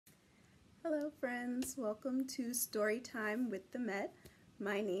Hello friends, welcome to Storytime with the Met.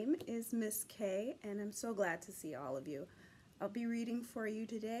 My name is Miss K and I'm so glad to see all of you. I'll be reading for you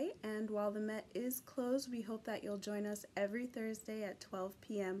today, and while the Met is closed, we hope that you'll join us every Thursday at 12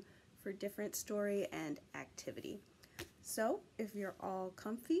 p.m. for different story and activity. So if you're all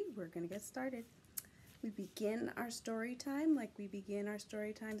comfy, we're going to get started. We begin our story time like we begin our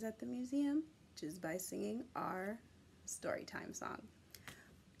story times at the museum, which is by singing our story time song.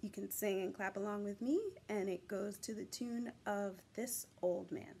 You can sing and clap along with me, and it goes to the tune of This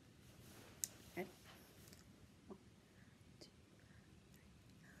Old Man. Okay. 1, 2,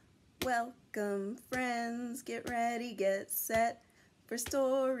 3. Welcome, friends. Get ready, get set for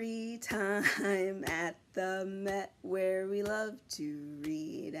story time at the Met, where we love to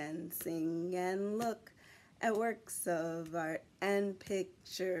read and sing and look at works of art and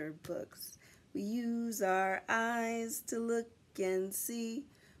picture books. We use our eyes to look and see.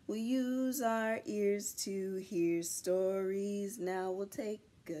 We'll use our ears to hear stories. Now we'll take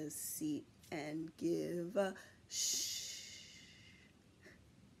a seat and give a shh.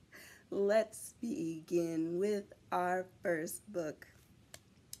 Let's begin with our first book.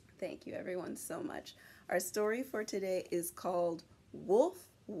 Thank you everyone so much. Our story for today is called Wolf,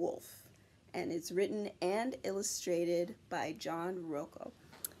 Wolf, and it's written and illustrated by Rocco.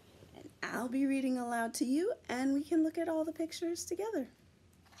 And I'll be reading aloud to you, and we can look at all the pictures together.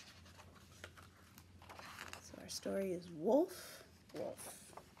 Our story is Wolf, Wolf.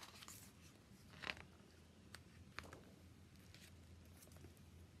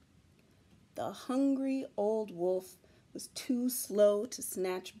 The hungry old wolf was too slow to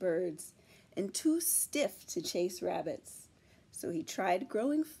snatch birds and too stiff to chase rabbits, so he tried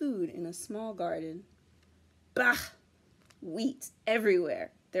growing food in a small garden. Bah! Wheat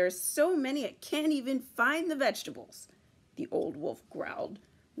everywhere. There are so many I can't even find the vegetables, the old wolf growled,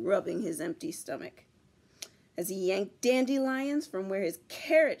 rubbing his empty stomach. As he yanked dandelions from where his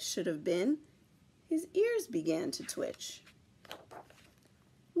carrots should have been, his ears began to twitch.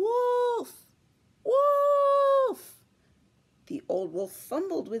 Wolf! Wolf! The old wolf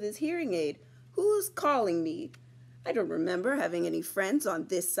fumbled with his hearing aid. Who's calling me? I don't remember having any friends on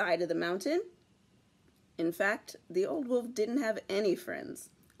this side of the mountain. In fact, the old wolf didn't have any friends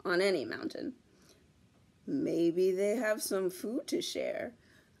on any mountain. Maybe they have some food to share.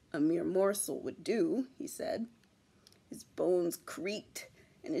 A mere morsel would do, he said. His bones creaked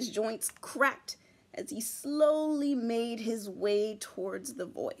and his joints cracked as he slowly made his way towards the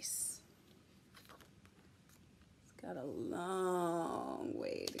voice. He's got a long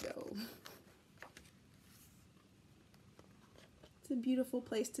way to go. It's a beautiful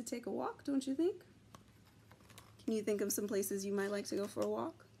place to take a walk, don't you think? Can you think of some places you might like to go for a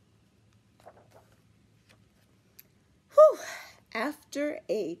walk? Whew! After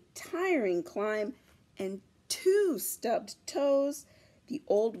a tiring climb and 2 stubbed toes, the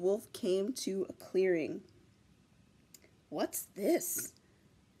old wolf came to a clearing. What's this?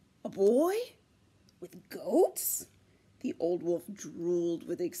 A boy? With goats? The old wolf drooled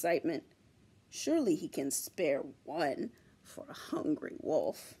with excitement. Surely he can spare one for a hungry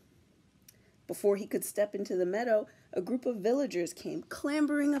wolf. Before he could step into the meadow, a group of villagers came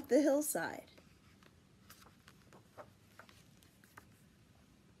clambering up the hillside.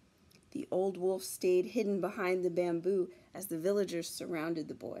 The old wolf stayed hidden behind the bamboo as the villagers surrounded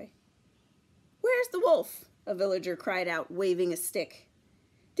the boy. Where's the wolf? A villager cried out, waving a stick.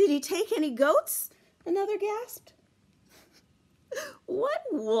 Did he take any goats? Another gasped. What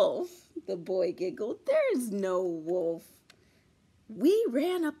wolf? The boy giggled. There's no wolf. We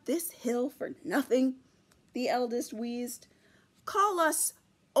ran up this hill for nothing, the eldest wheezed. Call us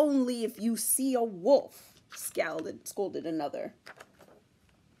only if you see a wolf, scolded another.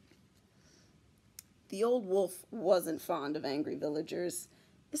 The old wolf wasn't fond of angry villagers,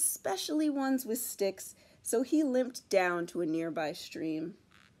 especially ones with sticks, so he limped down to a nearby stream.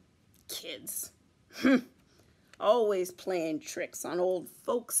 Kids. Always playing tricks on old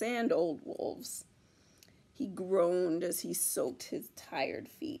folks and old wolves. He groaned as he soaked his tired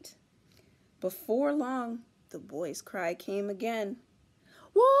feet. Before long, the boy's cry came again.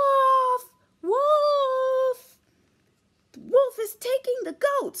 Wolf! Wolf! The wolf is taking the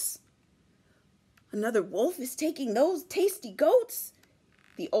goats! Another wolf is taking those tasty goats?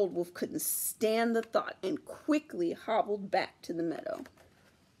 The old wolf couldn't stand the thought and quickly hobbled back to the meadow.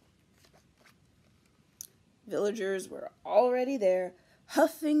 Villagers were already there,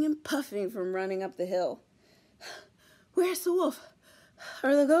 huffing and puffing from running up the hill. Where's the wolf?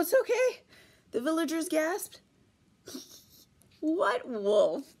 Are the goats okay? The villagers gasped. What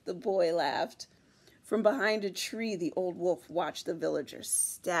wolf? The boy laughed. From behind a tree, the old wolf watched the villagers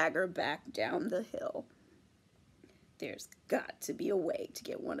stagger back down the hill. There's got to be a way to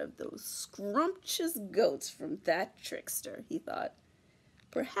get one of those scrumptious goats from that trickster, he thought.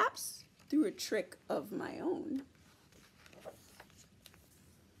 Perhaps through a trick of my own.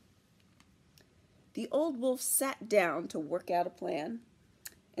 The old wolf sat down to work out a plan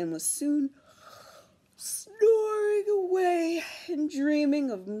and was soon snoring away and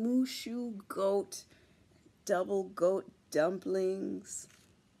dreaming of mooshu goat, double goat dumplings.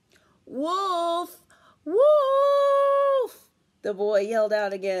 Wolf! Wolf! The boy yelled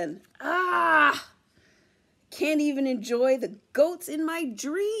out again. Ah! Can't even enjoy the goats in my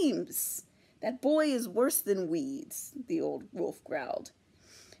dreams. That boy is worse than weeds, the old wolf growled.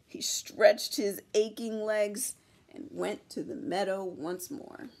 He stretched his aching legs and went to the meadow once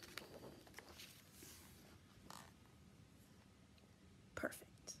more.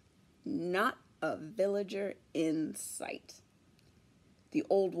 Perfect. Not a villager in sight. The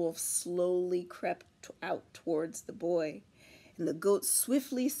old wolf slowly crept out towards the boy, and the goats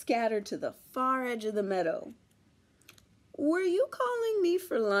swiftly scattered to the far edge of the meadow. Were you calling me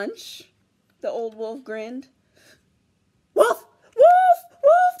for lunch? The old wolf grinned. Wolf! Wolf!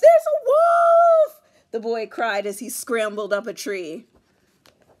 Wolf! There's a wolf! The boy cried as he scrambled up a tree.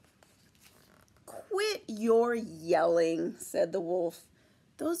 Quit your yelling, said the wolf.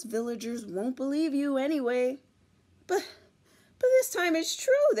 Those villagers won't believe you anyway. But this time it's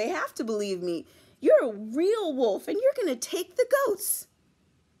true. They have to believe me. You're a real wolf, and you're going to take the goats.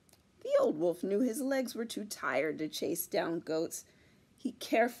 The old wolf knew his legs were too tired to chase down goats. He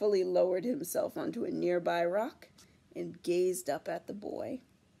carefully lowered himself onto a nearby rock and gazed up at the boy.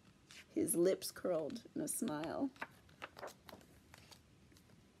 His lips curled in a smile.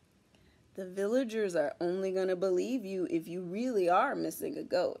 The villagers are only going to believe you if you really are missing a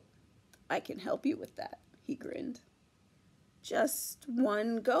goat. I can help you with that, he grinned. Just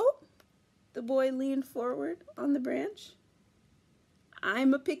one goat? The boy leaned forward on the branch.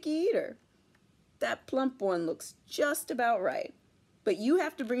 I'm a picky eater. That plump one looks just about right. But you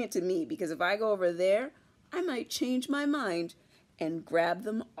have to bring it to me, because if I go over there, I might change my mind and grab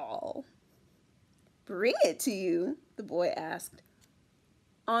them all. Bring it to you? The boy asked.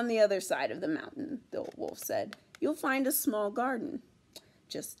 On the other side of the mountain, the old wolf said. You'll find a small garden.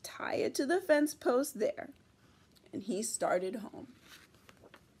 Just tie it to the fence post there. And he started home.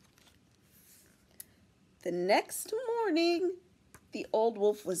 The next morning, the old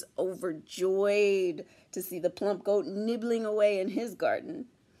wolf was overjoyed to see the plump goat nibbling away in his garden.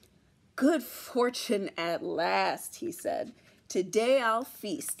 Good fortune at last, he said. Today I'll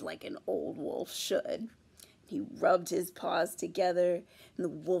feast like an old wolf should. He rubbed his paws together, and the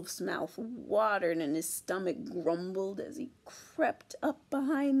wolf's mouth watered and his stomach grumbled as he crept up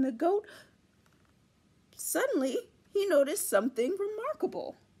behind the goat. Suddenly, he noticed something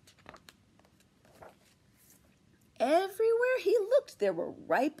remarkable. Everywhere he looked, there were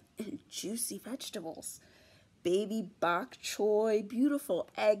ripe and juicy vegetables. Baby bok choy, beautiful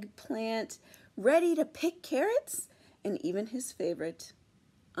eggplant, ready to pick carrots, and even his favorite,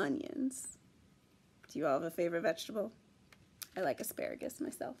 onions. Do you all have a favorite vegetable? I like asparagus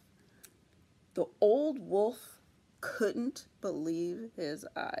myself. The old wolf couldn't believe his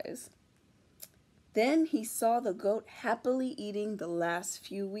eyes. Then he saw the goat happily eating the last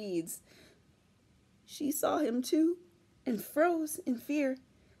few weeds. She saw him too and froze in fear.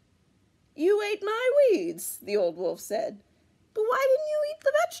 You ate my weeds, the old wolf said. But why didn't you eat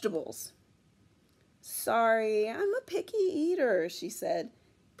the vegetables? Sorry, I'm a picky eater, she said.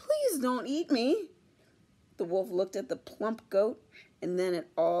 Please don't eat me. The wolf looked at the plump goat and then at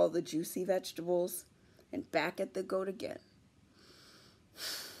all the juicy vegetables and back at the goat again.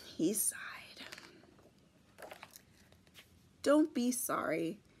 He sighed. Don't be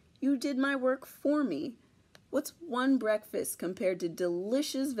sorry. You did my work for me. What's one breakfast compared to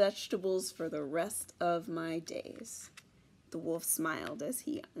delicious vegetables for the rest of my days? The wolf smiled as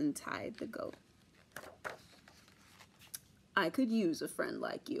he untied the goat. I could use a friend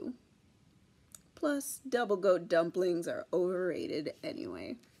like you. Plus, double goat dumplings are overrated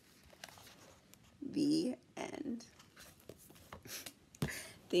anyway. The end.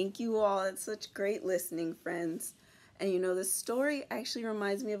 Thank you all. It's such great listening, friends. And you know, the story actually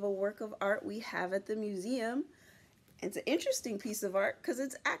reminds me of a work of art we have at the museum. It's an interesting piece of art because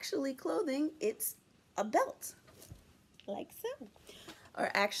it's actually clothing. It's a belt, like so. Or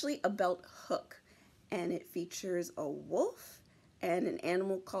actually a belt hook. And it features a wolf and an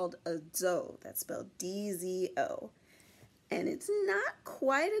animal called a Dzo. That's spelled D-Z-O. And it's not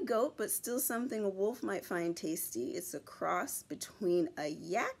quite a goat, but still something a wolf might find tasty. It's a cross between a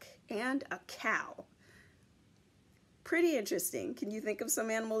yak and a cow. Pretty interesting. Can you think of some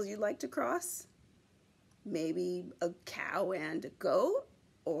animals you'd like to cross? Maybe a cow and a goat,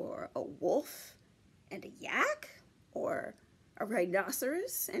 or a wolf and a yak, or a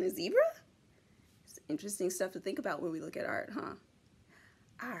rhinoceros and a zebra? It's interesting stuff to think about when we look at art, huh?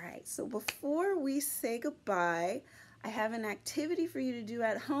 All right, so before we say goodbye, I have an activity for you to do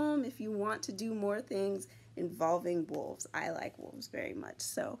at home if you want to do more things involving wolves. I like wolves very much,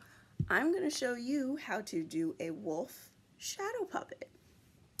 so I'm going to show you how to do a wolf shadow puppet.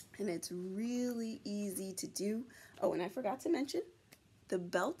 And it's really easy to do. Oh, and I forgot to mention, the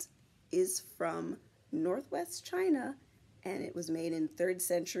belt is from Northwest China, and it was made in 3rd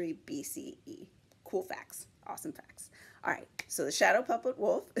century BCE. Cool facts, awesome facts. All right, so the shadow puppet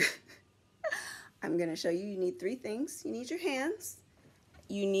wolf, I'm gonna show you, you need 3 things. You need your hands,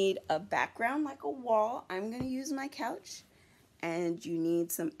 you need a background like a wall, I'm gonna use my couch, and you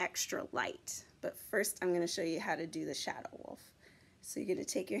need some extra light. But first, I'm gonna show you how to do the shadow wolf. So you're gonna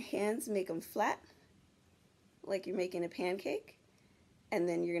take your hands, make them flat, like you're making a pancake, and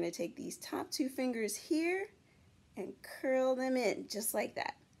then you're gonna take these top 2 fingers here and curl them in, just like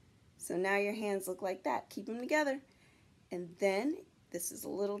that. So now your hands look like that. Keep them together. And then, this is a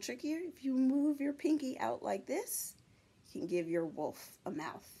little trickier, if you move your pinky out like this, you can give your wolf a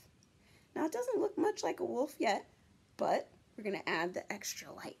mouth. Now it doesn't look much like a wolf yet, but we're gonna add the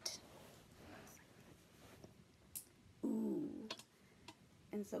extra light. Ooh.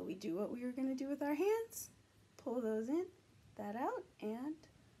 And so we do what we were gonna do with our hands. Pull those in, that out, and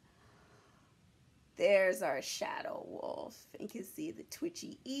there's our shadow wolf. You can see the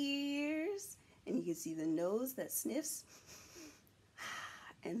twitchy ears, and you can see the nose that sniffs.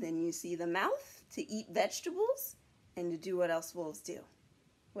 And then you see the mouth to eat vegetables and to do what else wolves do.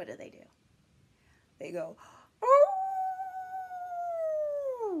 What do? They go, oh!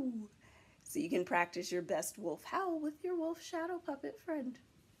 So you can practice your best wolf howl with your wolf shadow puppet friend.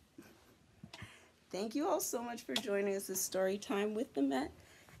 Thank you all so much for joining us this story time with the Met,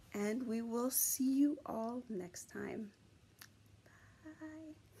 and we will see you all next time.